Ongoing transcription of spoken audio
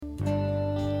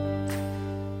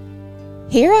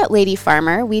Here at Lady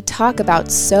Farmer, we talk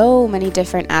about so many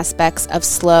different aspects of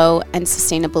slow and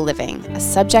sustainable living, a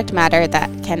subject matter that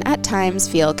can at times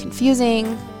feel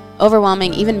confusing,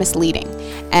 overwhelming, even misleading.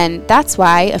 And that's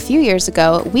why a few years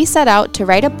ago, we set out to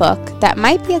write a book that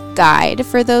might be a guide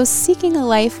for those seeking a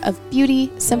life of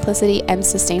beauty, simplicity, and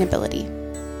sustainability.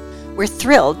 We're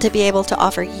thrilled to be able to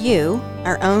offer you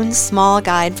our own small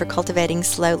guide for cultivating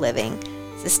slow living,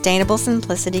 sustainable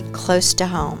simplicity close to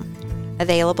home,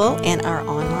 available in our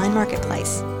online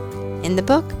marketplace. In the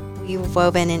book, we've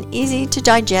woven an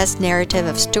easy-to-digest narrative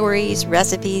of stories,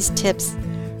 recipes, tips,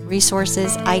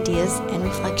 resources, ideas, and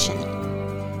reflection.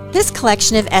 This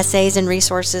collection of essays and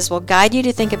resources will guide you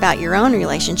to think about your own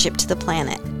relationship to the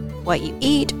planet, what you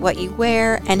eat, what you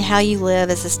wear, and how you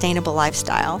live a sustainable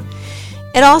lifestyle.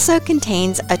 It also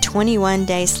contains a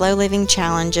 21-day slow living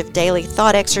challenge of daily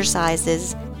thought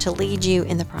exercises to lead you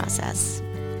in the process.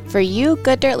 For you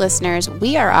Good Dirt listeners,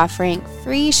 we are offering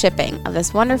free shipping of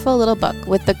this wonderful little book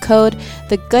with the code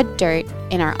TheGoodDirt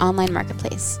in our online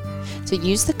marketplace. So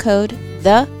use the code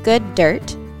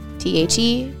TheGoodDirt,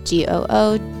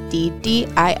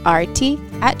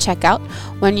 TheGoodDirt at checkout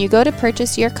when you go to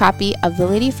purchase your copy of The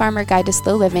Lady Farmer Guide to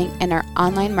Slow Living in our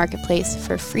online marketplace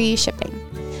for free shipping.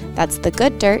 That's The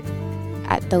Good Dirt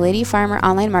at the Lady Farmer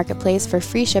online marketplace for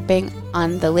free shipping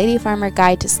on The Lady Farmer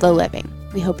Guide to Slow Living.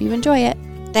 We hope you enjoy it.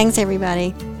 Thanks,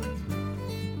 everybody.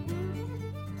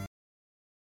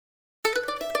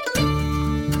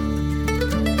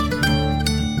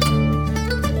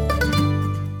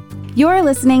 You're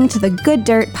listening to the Good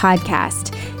Dirt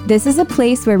Podcast. This is a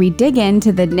place where we dig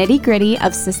into the nitty-gritty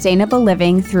of sustainable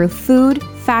living through food,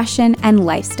 fashion, and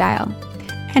lifestyle.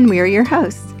 And we're your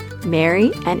hosts,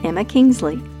 Mary and Emma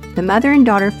Kingsley, the mother and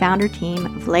daughter founder team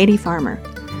of Lady Farmer.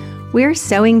 We're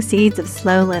sowing seeds of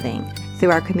slow living through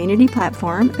our community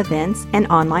platform, events, and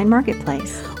online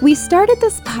marketplace. We started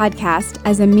this podcast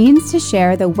as a means to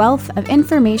share the wealth of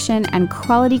information and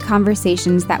quality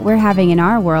conversations that we're having in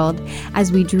our world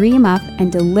as we dream up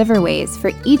and deliver ways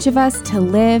for each of us to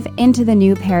live into the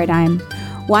new paradigm,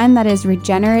 one that is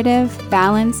regenerative,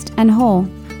 balanced, and whole.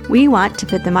 We want to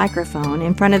put the microphone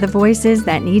in front of the voices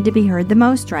that need to be heard the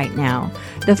most right now,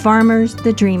 the farmers,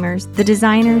 the dreamers, the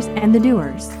designers, and the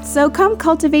doers. So come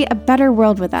cultivate a better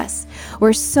world with us.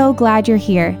 We're so glad you're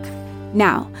here.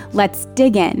 Now, let's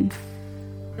dig in.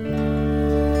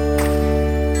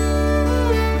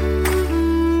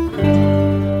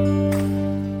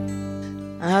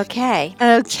 Okay.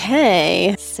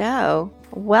 So,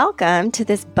 welcome to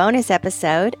this bonus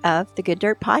episode of the Good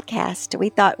Dirt Podcast. We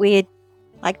thought we'd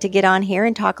like to get on here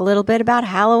and talk a little bit about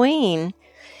Halloween.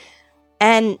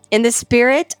 And in the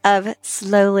spirit of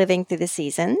slow living through the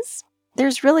seasons,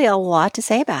 there's really a lot to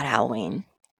say about Halloween.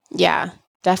 Yeah,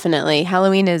 definitely.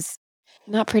 Halloween is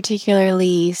not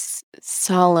particularly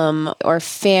solemn or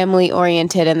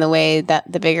family-oriented in the way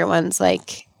that the bigger ones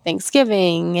like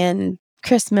Thanksgiving and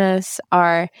Christmas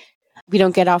are. We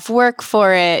don't get off work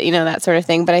for it, that sort of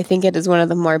thing. But I think it is one of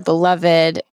the more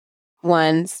beloved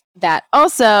ones that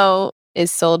also is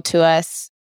sold to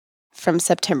us from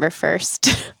September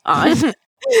 1st on.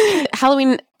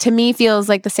 Halloween, to me, feels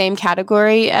like the same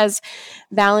category as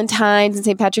Valentine's and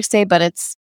St. Patrick's Day, but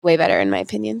it's way better, in my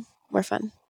opinion. More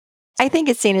fun. I think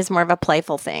it's seen as more of a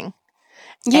playful thing.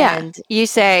 Yeah. And you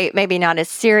say maybe not as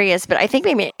serious, but I think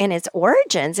maybe in its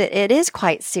origins, it is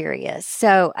quite serious.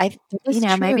 So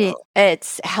maybe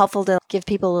it's helpful to give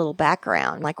people a little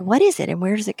background. Like, what is it and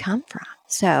where does it come from?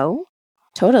 So.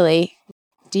 Totally.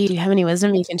 Do you have any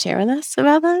wisdom you can share with us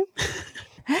about that?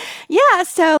 Yeah.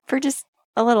 So for just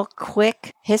a little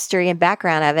quick history and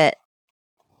background of it,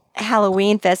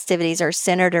 Halloween festivities are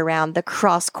centered around the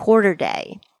cross-quarter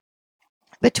day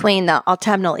between the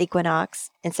autumnal equinox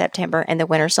in September and the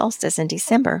winter solstice in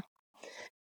December.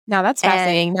 Now, that's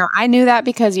fascinating. Now, I knew that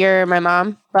because you're my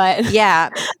mom, but yeah,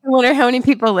 I wonder how many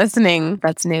people listening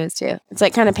that's news too. It's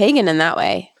like kind of pagan in that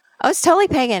way. Oh, it's totally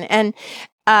pagan. And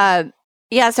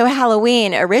so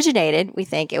Halloween originated, we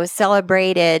think, it was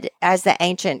celebrated as the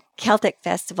ancient Celtic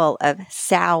festival of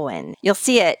Samhain. You'll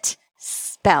see it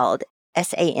spelled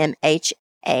Samhain,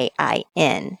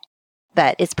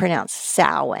 but it's pronounced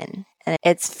Samhain. And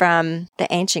it's from the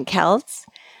ancient Celts,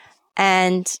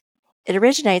 and it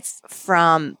originates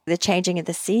from the changing of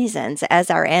the seasons. As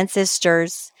our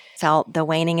ancestors felt the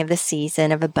waning of the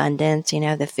season of abundance,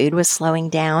 the food was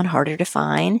slowing down, harder to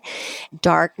find.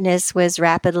 Darkness was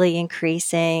rapidly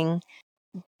increasing.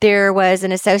 There was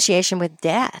an association with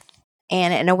death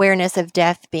and an awareness of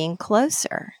death being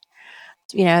closer.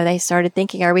 They started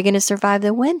thinking, are we going to survive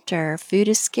the winter? Food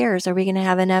is scarce. Are we going to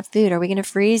have enough food? Are we going to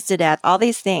freeze to death? All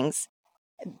these things.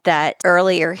 that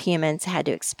earlier humans had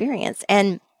to experience.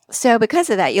 And so because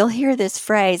of that, you'll hear this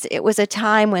phrase, it was a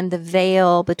time when the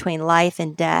veil between life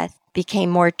and death became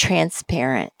more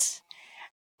transparent.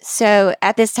 So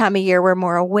at this time of year, we're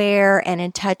more aware and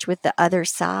in touch with the other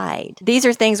side. These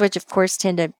are things which, of course,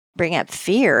 tend to bring up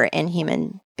fear in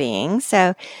human beings.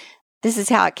 So this is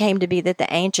how it came to be that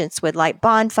the ancients would light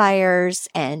bonfires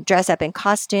and dress up in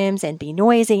costumes and be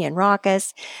noisy and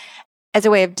raucous as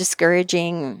a way of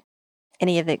discouraging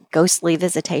any of the ghostly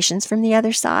visitations from the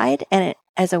other side, and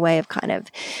as a way of kind of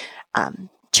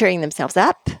cheering themselves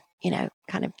up,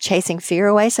 kind of chasing fear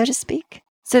away, so to speak.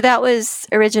 So that was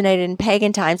originated in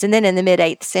pagan times. And then in the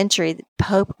mid-8th century,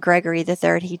 Pope Gregory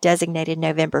III, he designated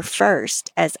November 1st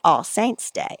as All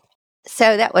Saints' Day.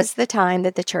 So that was the time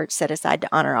that the church set aside to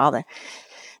honor all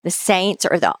the saints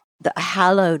or the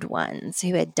hallowed ones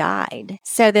who had died.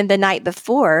 So then the night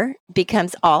before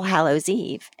becomes All Hallows'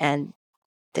 Eve, and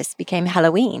this became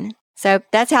Halloween. So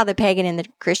that's how the pagan and the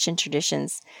Christian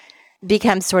traditions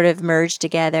become sort of merged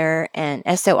together, and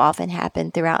as so often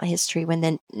happened throughout history when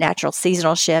the natural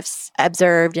seasonal shifts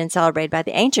observed and celebrated by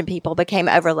the ancient people became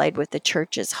overlaid with the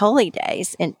church's holy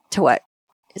days into what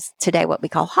is today what we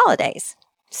call holidays.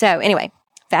 So anyway,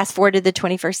 fast forward to the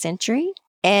 21st century,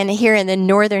 and here in the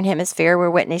Northern Hemisphere,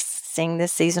 we're witnessing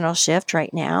this seasonal shift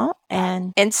right now.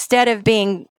 And instead of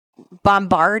being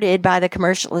bombarded by the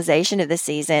commercialization of the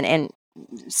season and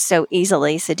so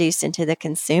easily seduced into the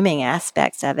consuming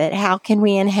aspects of it, how can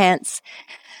we enhance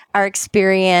our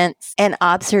experience and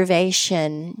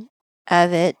observation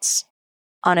of it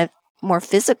on a more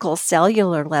physical,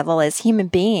 cellular level as human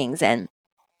beings and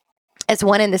as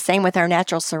one and the same with our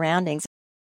natural surroundings?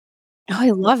 Oh,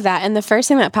 I love that. And the first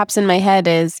thing that pops in my head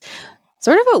is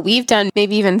sort of what we've done,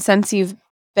 maybe even since you've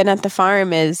been at the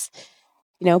farm, is,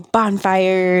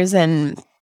 bonfires and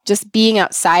just being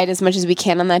outside as much as we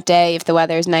can on that day if the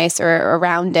weather is nice or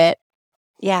around it.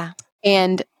 Yeah.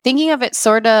 And thinking of it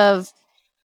sort of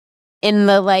in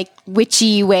the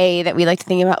witchy way that we like to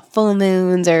think about full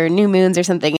moons or new moons or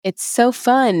something. It's so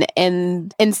fun.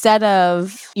 And instead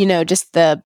of, just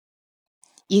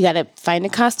you got to find a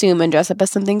costume and dress up as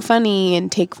something funny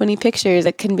and take funny pictures,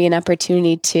 it can be an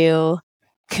opportunity to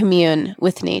commune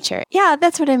with nature. Yeah,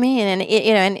 that's what I mean. And,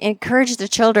 and encourage the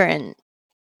children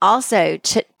also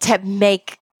to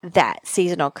make that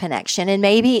seasonal connection, and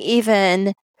maybe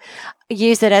even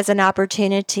use it as an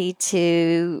opportunity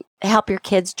to help your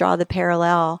kids draw the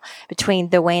parallel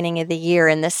between the waning of the year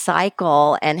and the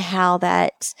cycle and how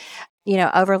that,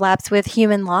 overlaps with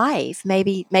human life.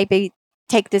 Maybe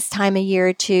take this time of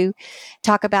year to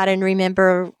talk about and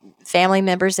remember family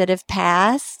members that have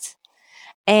passed,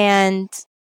 and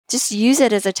just use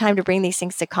it as a time to bring these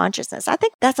things to consciousness. I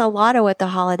think that's a lot of what the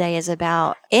holiday is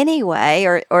about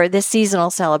anyway, or the seasonal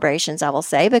celebrations, I will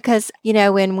say, because,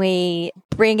 when we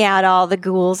bring out all the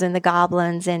ghouls and the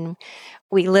goblins and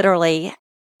we literally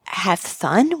have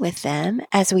fun with them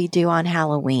as we do on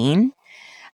Halloween,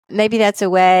 maybe that's a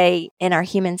way in our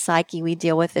human psyche we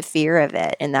deal with the fear of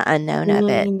it and the unknown of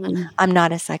it. I'm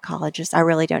not a psychologist. I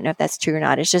really don't know if that's true or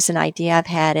not. It's just an idea I've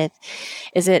had.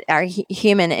 Is it our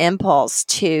human impulse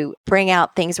to bring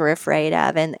out things we're afraid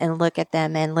of and look at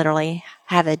them and literally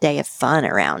have a day of fun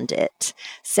around it?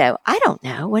 So I don't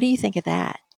know. What do you think of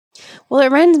that? Well, it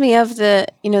reminds me of the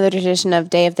tradition of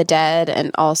Day of the Dead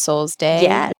and All Souls Day.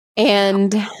 Yeah.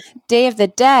 And Day of the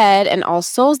Dead and All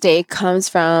Souls Day comes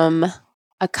from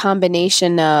a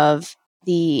combination of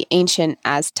the ancient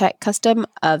Aztec custom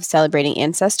of celebrating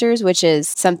ancestors, which is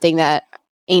something that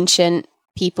ancient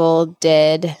people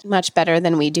did much better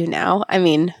than we do now. I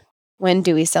mean, when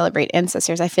do we celebrate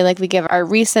ancestors? I feel like we give our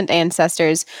recent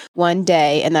ancestors one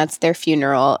day and that's their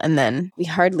funeral, and then we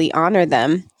hardly honor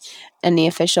them in the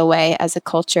official way as a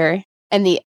culture. And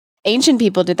the ancient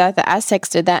people did that, the Aztecs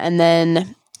did that, and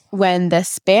then when the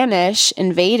Spanish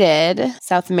invaded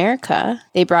South America,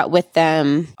 they brought with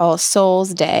them All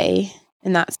Souls Day,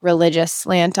 and that's religious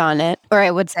slant on it, or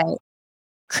I would say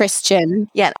Christian.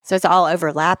 Yeah, so it's all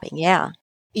overlapping, yeah.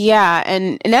 Yeah,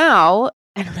 and now,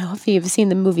 I don't know if you've seen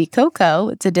the movie Coco.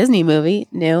 It's a Disney movie,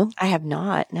 new. I have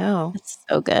not, no. It's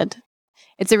so good.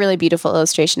 It's a really beautiful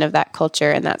illustration of that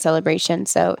culture and that celebration.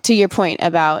 So to your point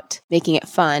about making it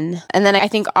fun. And then I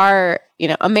think our,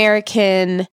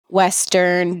 American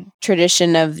Western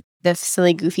tradition of the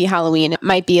silly, goofy Halloween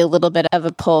might be a little bit of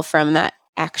a pull from that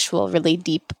actual really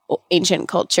deep ancient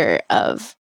culture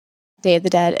of Day of the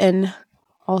Dead and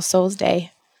All Souls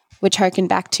Day, which harken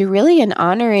back to really an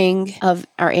honoring of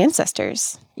our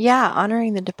ancestors. Yeah,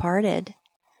 honoring the departed.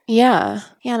 Yeah.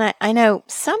 Yeah, and I know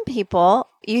some people,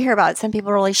 you hear about some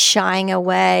people really shying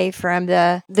away from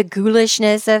the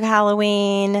ghoulishness of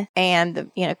Halloween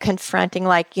and, confronting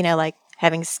like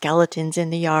having skeletons in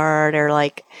the yard or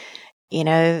like,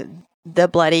 the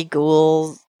bloody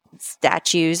ghoul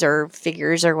statues or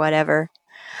figures or whatever.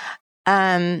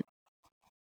 But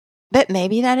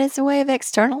maybe that is a way of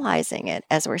externalizing it,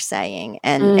 as we're saying,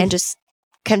 and just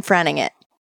confronting it.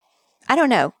 I don't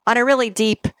know, on a really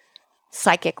deep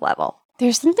psychic level.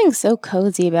 There's something so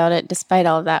cozy about it, despite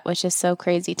all of that, which is so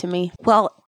crazy to me.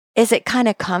 Well, is it kind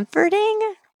of comforting?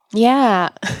 Yeah.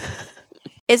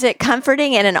 Is it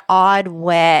comforting in an odd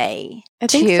way I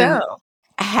think so.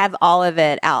 Have all of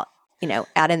it out,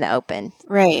 out in the open?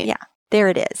 Right. Yeah, there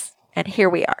it is. And here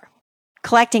we are,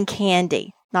 collecting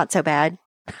candy. Not so bad.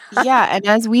 Yeah, and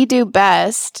as we do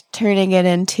best, turning it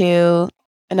into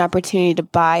an opportunity to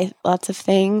buy lots of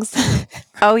things.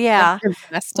 Oh yeah.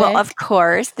 Well, of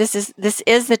course, this is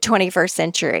the 21st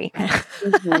century.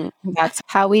 That's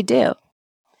how we do.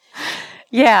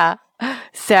 Yeah.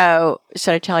 So,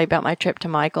 should I tell you about my trip to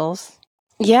Michael's?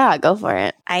 Yeah, go for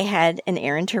it. I had an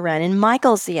errand to run in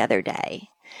Michael's the other day,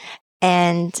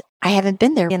 and I haven't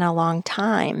been there in a long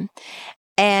time.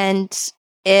 And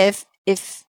if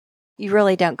you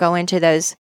really don't go into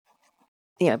those,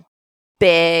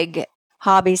 big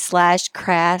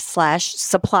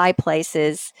hobby/craft/supply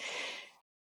places,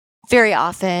 very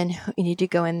often you need to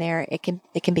go in there. It can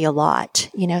be a lot.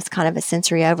 It's kind of a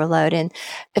sensory overload. And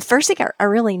the first thing I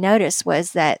really noticed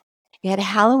was that you had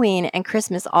Halloween and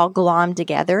Christmas all glommed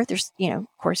together. There's, of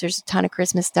course, there's a ton of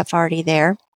Christmas stuff already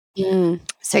there.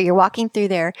 So you're walking through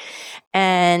there,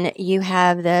 and you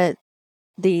have the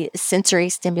sensory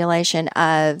stimulation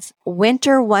of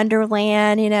winter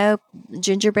wonderland,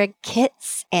 gingerbread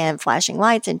kits and flashing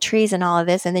lights and trees and all of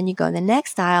this. And then you go in the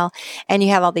next aisle and you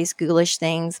have all these ghoulish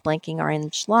things, blinking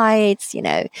orange lights,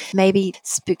 maybe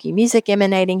spooky music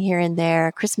emanating here and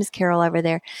there, Christmas carol over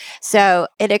there. So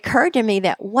it occurred to me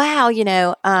that, wow,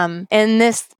 in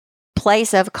this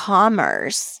place of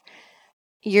commerce,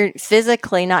 you're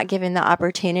physically not given the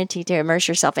opportunity to immerse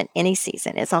yourself in any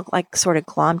season. It's all like sort of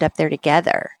glommed up there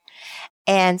together.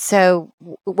 And so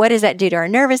what does that do to our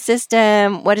nervous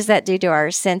system? What does that do to our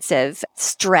sense of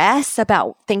stress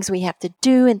about things we have to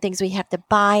do and things we have to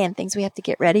buy and things we have to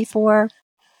get ready for?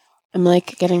 I'm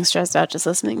like getting stressed out just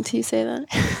listening to you say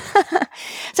that.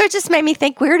 So it just made me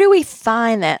think, where do we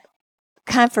find that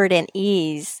comfort and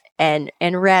ease and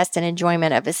rest and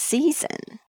enjoyment of a season?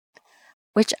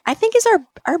 Which I think is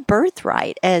our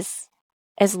birthright as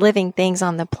living things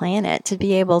on the planet, to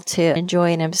be able to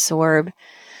enjoy and absorb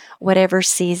whatever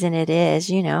season it is,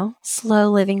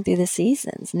 slow living through the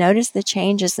seasons. Notice the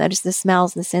changes, notice the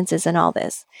smells, the senses, and all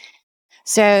this.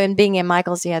 So in being in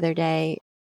Michael's the other day,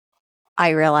 I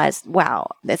realized,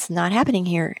 wow, that's not happening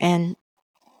here. And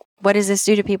what does this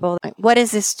do to people? What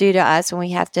does this do to us when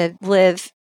we have to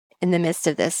live in the midst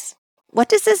of this? What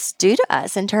does this do to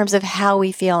us in terms of how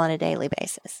we feel on a daily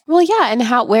basis? Well, yeah. And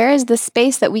where is the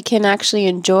space that we can actually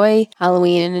enjoy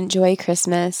Halloween and enjoy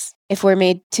Christmas if we're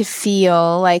made to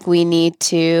feel like we need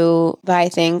to buy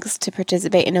things to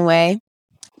participate in a way?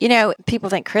 People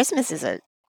think Christmas is a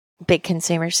big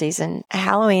consumer season.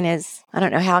 Halloween is, I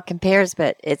don't know how it compares,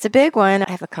 but it's a big one.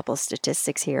 I have a couple of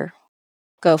statistics here.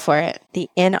 Go for it. The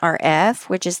NRF,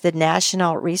 which is the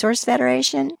National Resource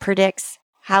Federation, predicts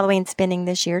Halloween spending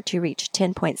this year to reach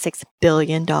 $10.6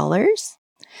 billion.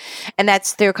 And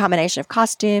that's through a combination of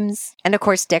costumes and, of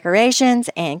course, decorations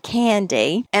and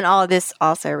candy. And all of this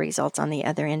also results on the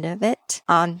other end of it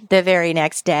on the very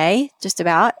next day, just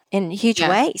about, in huge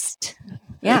waste.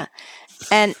 Yeah.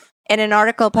 And in an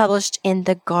article published in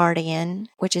The Guardian,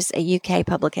 which is a UK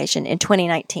publication in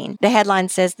 2019, the headline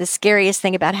says the scariest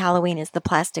thing about Halloween is the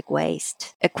plastic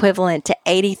waste, equivalent to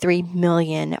 83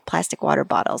 million plastic water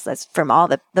bottles. That's from all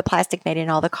the plastic made in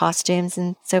all the costumes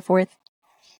and so forth.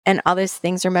 And all those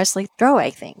things are mostly throwaway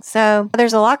things. So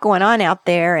there's a lot going on out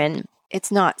there, and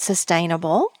it's not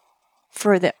sustainable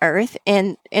for the earth.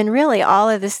 And really all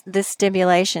of this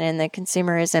stimulation and the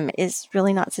consumerism is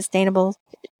really not sustainable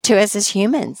to us as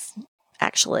humans,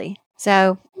 actually.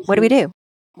 So what do we do?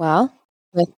 Well,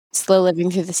 with slow living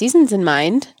through the seasons in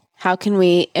mind, how can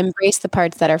we embrace the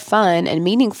parts that are fun and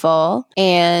meaningful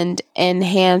and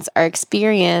enhance our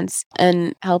experience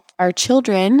and help our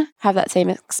children have that same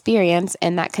experience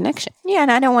and that connection? Yeah,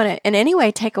 and I don't want to in any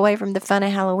way take away from the fun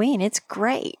of Halloween. It's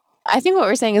great. I think what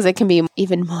we're saying is it can be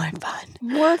even more fun.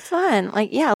 More fun.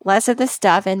 Like, yeah, less of the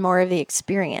stuff and more of the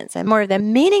experience and more of the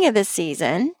meaning of the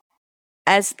season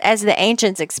as the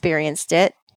ancients experienced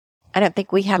it. I don't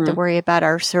think we have to worry about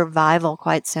our survival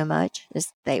quite so much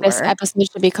as they were. This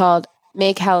episode should be called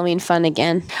make Halloween fun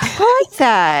again. I like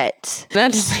that.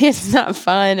 Not to say it's not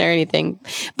fun or anything,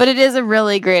 but it is a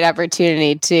really great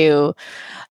opportunity to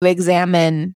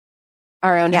examine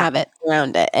our own habits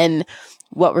around it and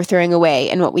what we're throwing away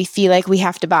and what we feel like we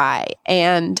have to buy.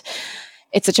 And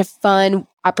it's such a fun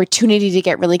opportunity to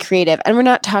get really creative. And we're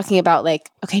not talking about like,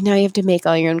 okay, now you have to make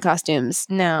all your own costumes.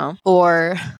 No.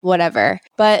 Or whatever.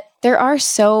 But there are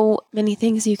so many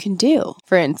things you can do.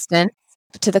 For instance,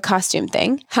 to the costume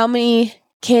thing, how many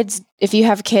kids, if you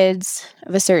have kids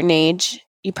of a certain age,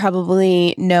 you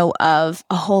probably know of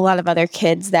a whole lot of other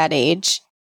kids that age.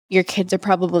 Your kids are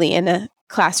probably in a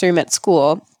classroom at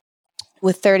school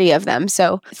with 30 of them.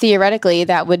 So theoretically,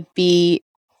 that would be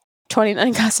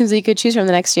 29 costumes that you could choose from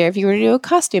the next year if you were to do a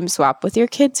costume swap with your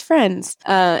kids' friends,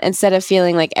 instead of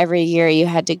feeling like every year you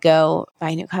had to go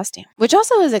buy a new costume, which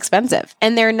also is expensive.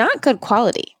 And they're not good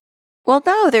quality. Well,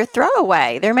 no, they're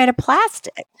throwaway. They're made of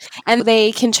plastic. And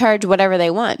they can charge whatever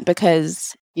they want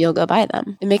because you'll go buy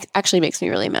them. It actually makes me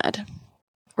really mad.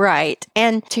 Right.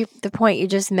 And to the point you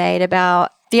just made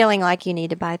about feeling like you need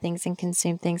to buy things and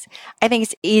consume things, I think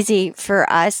it's easy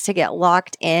for us to get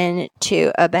locked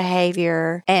into a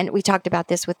behavior. And we talked about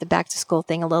this with the back to school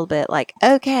thing a little bit, like,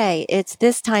 okay, it's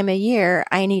this time of year.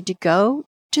 I need to go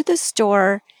to the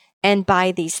store and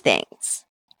buy these things.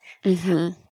 Mm-hmm.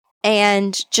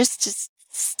 And just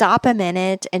stop a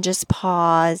minute and just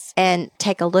pause and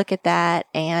take a look at that.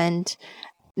 And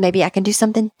maybe I can do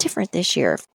something different this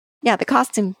year. Yeah, the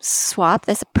costume swap,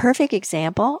 that's a perfect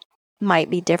example. Might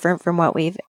be different from what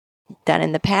we've done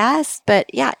in the past,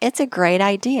 but yeah, it's a great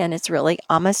idea and it's really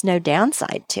almost no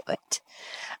downside to it.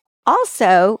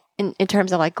 Also, in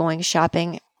terms of like going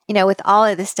shopping, you know, with all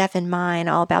of this stuff in mind,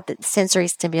 all about the sensory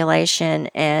stimulation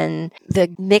and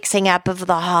the mixing up of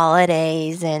the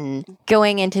holidays and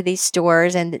going into these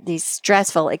stores and these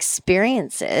stressful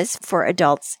experiences for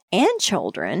adults and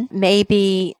children,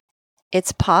 maybe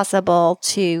it's possible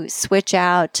to switch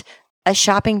out a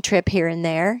shopping trip here and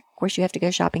there. Of course, you have to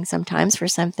go shopping sometimes for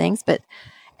some things, but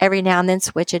every now and then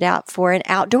switch it out for an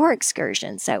outdoor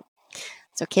excursion. So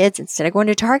kids, instead of going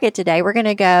to Target today, we're going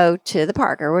to go to the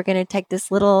park, or we're going to take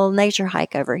this little nature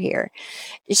hike over here.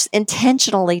 Just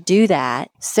intentionally do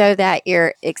that so that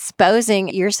you're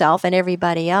exposing yourself and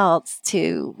everybody else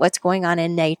to what's going on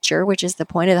in nature, which is the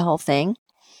point of the whole thing,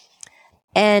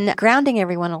 and grounding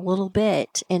everyone a little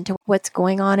bit into what's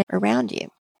going on around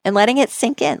you and letting it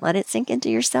sink in. Let it sink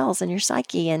into your cells and your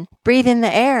psyche, and breathe in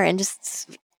the air and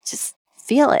just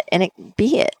feel it and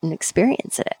be it and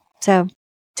experience it. So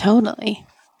totally.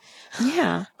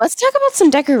 Yeah. Let's talk about some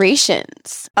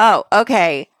decorations. Oh,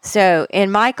 okay. So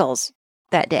in Michael's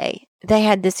that day, they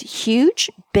had this huge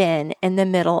bin in the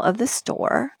middle of the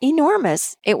store.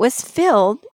 Enormous. It was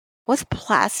filled with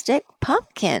plastic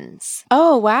pumpkins.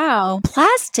 Oh, wow.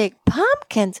 Plastic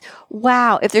pumpkins.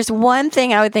 Wow. If there's one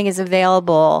thing I would think is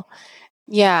available,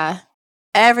 yeah,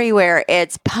 everywhere,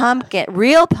 it's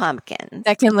real pumpkins.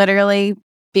 That can literally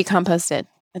be composted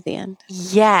at the end.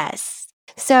 Yes.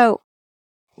 So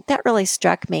that really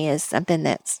struck me as something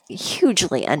that's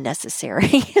hugely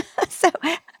unnecessary.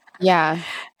 Yeah.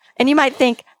 And you might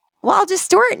think, well, I'll just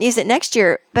store it and use it next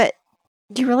year. But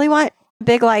do you really want a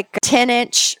big, like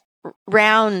 10-inch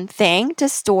round thing to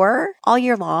store all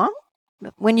year long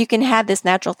when you can have this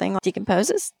natural thing that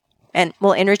decomposes and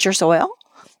will enrich your soil,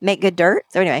 make good dirt?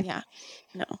 So anyway. Yeah.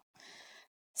 No.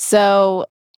 So,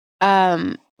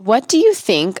 what do you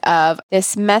think of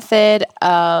this method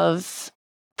of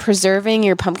preserving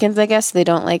your pumpkins, I guess, so they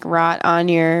don't like rot on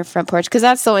your front porch? Because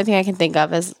that's the only thing I can think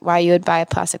of is why you would buy a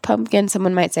plastic pumpkin.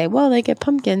 Someone might say, well, they get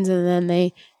pumpkins and then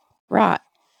they rot.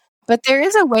 But there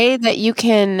is a way that you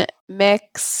can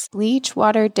mix bleach,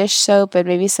 water, dish soap, and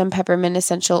maybe some peppermint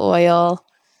essential oil.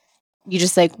 You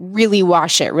just like really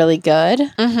wash it really good.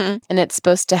 Mm-hmm. And it's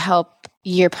supposed to help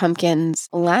your pumpkins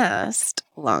last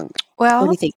longer. Well, what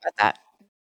do you think about that?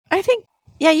 I think,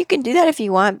 yeah, you can do that if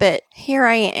you want, but here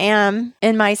I am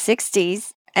in my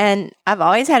 60s, and I've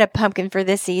always had a pumpkin for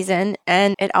this season,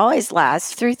 and it always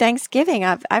lasts through Thanksgiving.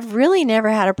 I've really never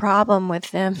had a problem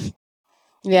with them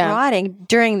rotting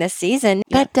during the season.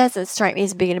 Yeah. That doesn't strike me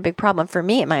as being a big problem for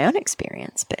me in my own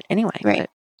experience, but anyway. Right.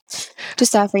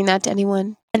 Just offering that to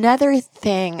anyone. Another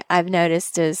thing I've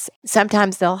noticed is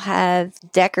sometimes they'll have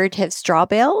decorative straw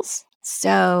bales.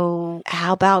 So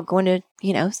how about going to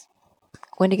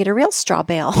get a real straw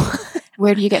bale?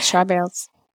 Where do you get straw bales?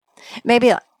 Maybe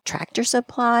a Tractor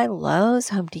Supply, Lowe's,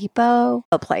 Home Depot,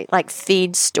 a place like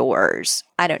feed stores.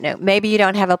 I don't know. Maybe you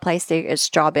don't have a place to get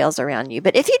straw bales around you,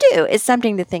 but if you do, it's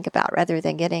something to think about rather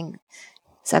than getting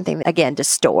something again to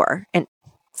store and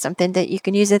something that you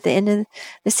can use at the end of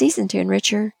the season to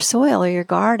enrich your soil or your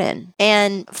garden.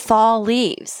 And fall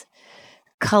leaves,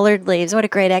 colored leaves. What a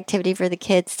great activity for the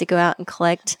kids to go out and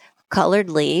collect colored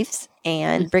leaves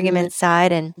and bring them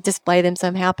inside and display them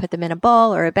somehow, put them in a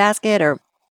bowl or a basket, or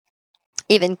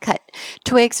even cut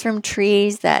twigs from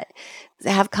trees that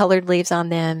have colored leaves on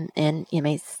them, and you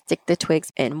may stick the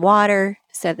twigs in water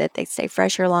so that they stay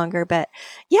fresher longer. But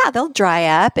yeah, they'll dry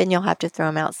up and you'll have to throw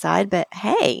them outside. But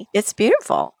hey, it's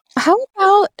beautiful. How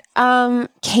about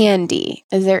candy?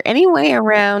 Is there any way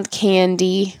around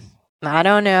candy? I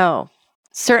don't know.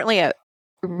 Certainly a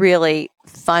really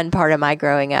fun part of my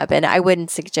growing up, and I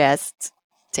wouldn't suggest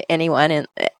to anyone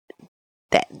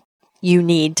that you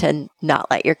need to not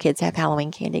let your kids have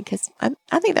Halloween candy, because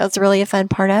I think that was really a fun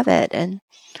part of it. And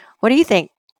what do you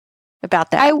think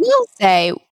about that? I will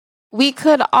say we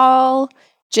could all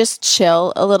just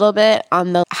chill a little bit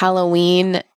on the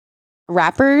Halloween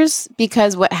wrappers,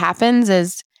 because what happens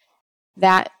is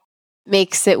that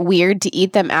makes it weird to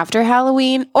eat them after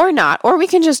Halloween, or not. Or we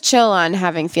can just chill on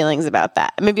having feelings about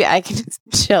that. Maybe I can just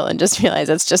chill and just realize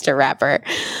it's just a wrapper.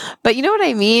 But you know what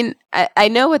I mean? I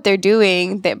know what they're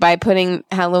doing by putting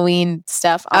Halloween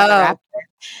stuff on the wrapper.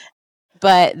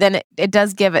 But then it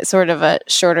does give it sort of a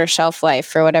shorter shelf life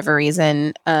for whatever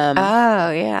reason.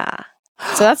 Yeah.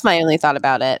 So that's my only thought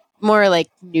about it. More like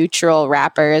neutral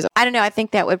wrappers. I don't know. I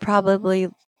think that would probably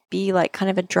be like kind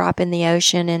of a drop in the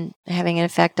ocean and having an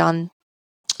effect on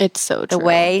It's so the true.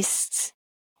 waste,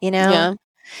 you know? Yeah.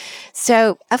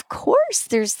 So, of course,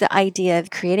 there's the idea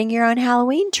of creating your own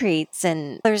Halloween treats,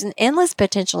 and there's an endless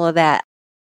potential of that.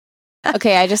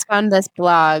 Okay, I just found this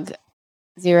blog,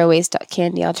 Zero Waste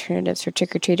Candy Alternatives for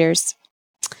Trick-or-Treaters.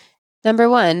 Number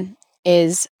 1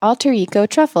 is Alter Eco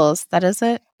Truffles. That is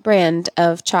a brand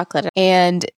of chocolate,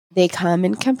 and they come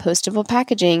in compostable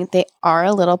packaging. They are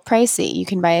a little pricey. You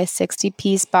can buy a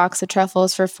 60-piece box of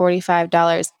truffles for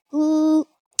 $45. Ooh.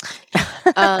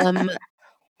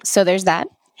 So there's that.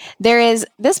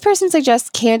 This person suggests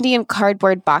candy in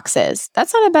cardboard boxes.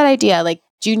 That's not a bad idea. Like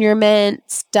Junior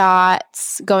Mints,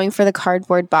 Dots, going for the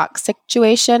cardboard box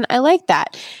situation. I like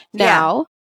that. Now,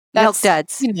 Milk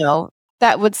duds.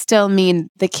 That would still mean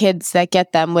the kids that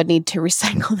get them would need to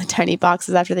recycle the tiny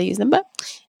boxes after they use them, but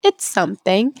it's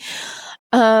something.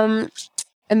 And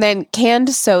then canned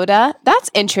soda. That's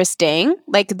interesting.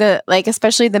 Like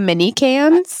especially the mini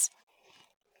cans.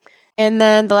 And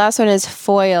then the last one is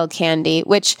foil candy,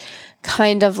 which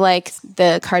kind of like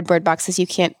the cardboard boxes, you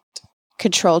can't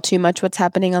control too much what's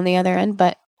happening on the other end,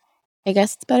 but I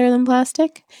guess it's better than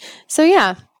plastic. So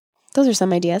yeah, those are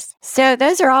some ideas. So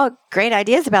those are all great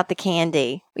ideas about the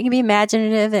candy. We can be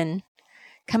imaginative and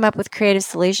come up with creative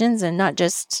solutions and not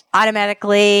just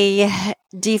automatically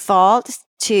default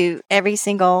to every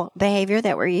single behavior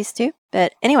that we're used to.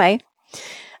 But anyway,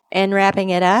 and wrapping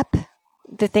it up,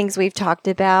 the things we've talked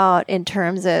about in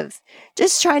terms of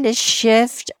just trying to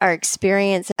shift our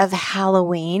experience of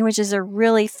Halloween, which is a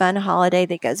really fun holiday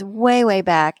that goes way, way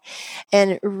back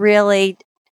and really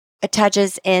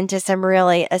touches into some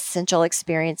really essential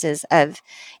experiences of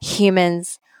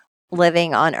humans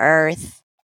living on Earth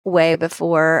way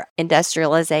before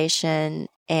industrialization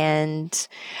and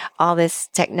all this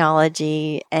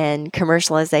technology and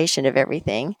commercialization of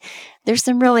everything. There's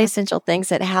some really essential things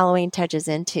that Halloween touches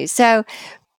into. So,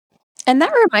 and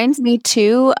that reminds me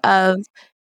too of,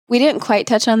 we didn't quite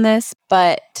touch on this,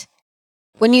 but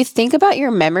when you think about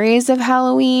your memories of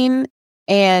Halloween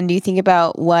and you think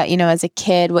about what, as a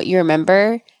kid, what you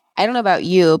remember, I don't know about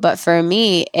you, but for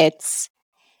me, it's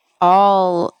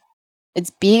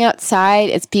being outside,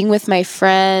 it's being with my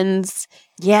friends.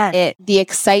 Yeah. The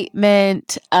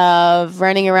excitement of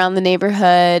running around the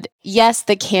neighborhood. Yes,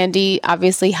 the candy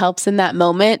obviously helps in that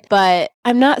moment, but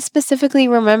I'm not specifically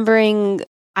remembering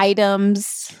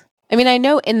items. I mean, I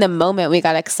know in the moment we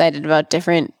got excited about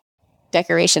different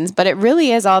decorations, but it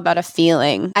really is all about a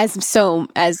feeling, as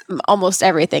almost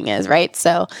everything is, right?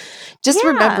 So just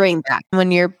remembering that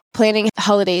when you're planning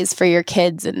holidays for your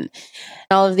kids and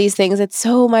all of these things, it's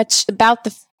so much about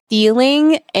the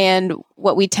feeling, and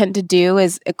what we tend to do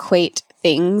is equate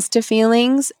things to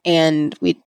feelings, and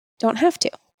we don't have to.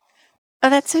 Oh,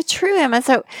 that's so true, Emma.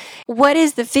 So what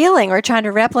is the feeling we're trying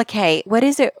to replicate? What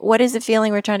is it? What is the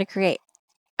feeling we're trying to create?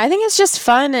 I think it's just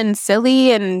fun and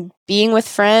silly and being with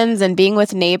friends and being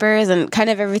with neighbors and kind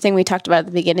of everything we talked about at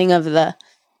the beginning of the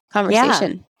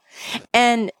conversation. Yeah.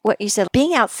 And what you said,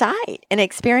 being outside and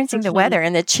experiencing the weather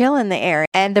and the chill in the air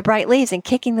and the bright leaves and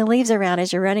kicking the leaves around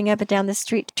as you're running up and down the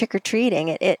street trick-or-treating.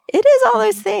 It is all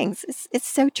those things. It's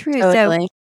so true. Totally.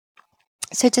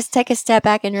 So just take a step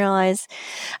back and realize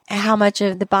how much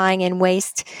of the buying and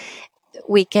waste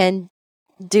we can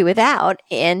do without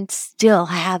and still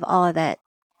have all of that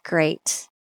great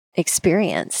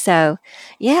experience. So,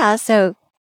 so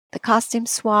the costume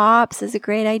swaps is a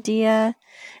great idea.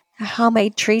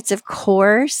 Homemade treats, of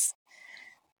course.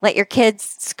 Let your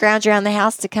kids scrounge around the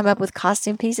house to come up with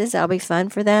costume pieces. That'll be fun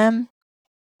for them.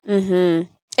 Mm-hmm.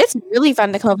 It's really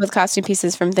fun to come up with costume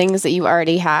pieces from things that you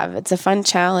already have. It's a fun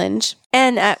challenge.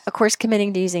 And, of course,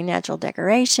 committing to using natural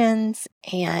decorations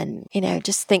and,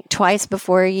 just think twice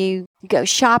before you go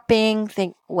shopping.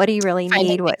 Think, what do you really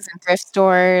need? What in thrift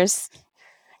stores.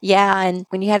 Yeah, and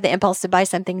when you have the impulse to buy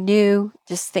something new,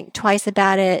 just think twice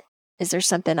about it. Is there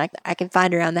something I can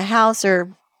find around the house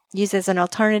or use as an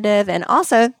alternative? And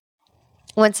also,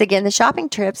 once again, the shopping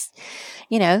trips,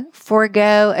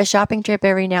 forego a shopping trip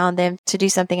every now and then to do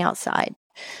something outside.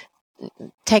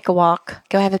 Take a walk,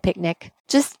 go have a picnic.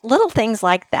 Just little things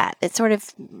like that sort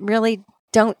of really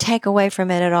don't take away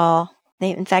from it at all.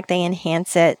 In fact, they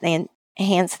enhance it. They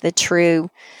enhance the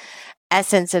true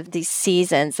essence of these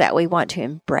seasons that we want to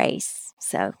embrace.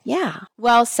 So, yeah.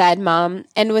 Well said, Mom.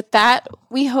 And with that,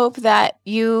 we hope that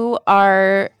you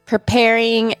are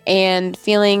preparing and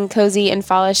feeling cozy and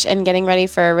fallish and getting ready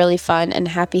for a really fun and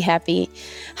happy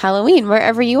Halloween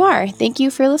wherever you are. Thank you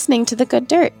for listening to The Good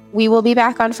Dirt. We will be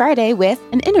back on Friday with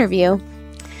an interview.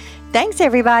 Thanks,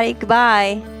 everybody.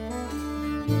 Goodbye.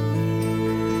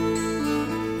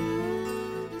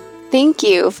 Thank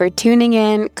you for tuning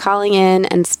in, calling in,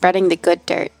 and spreading the good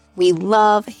dirt. We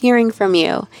love hearing from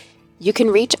you. You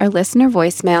can reach our listener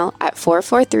voicemail at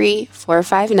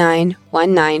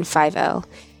 443-459-1950.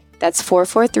 That's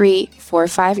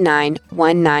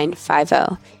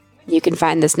 443-459-1950. You can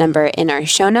find this number in our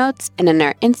show notes and in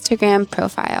our Instagram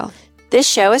profile. This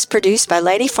show is produced by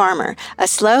Lady Farmer, a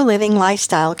slow living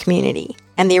lifestyle community,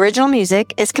 and the original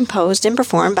music is composed and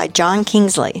performed by John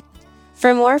Kingsley.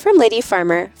 For more from Lady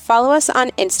Farmer, follow us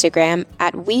on Instagram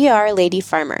at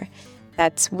WeAreLadyFarmer.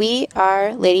 That's We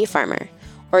Are Lady Farmer.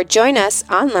 Or join us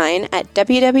online at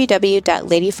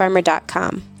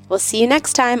www.ladyfarmer.com. We'll see you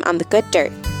next time on The Good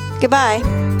Dirt. Goodbye.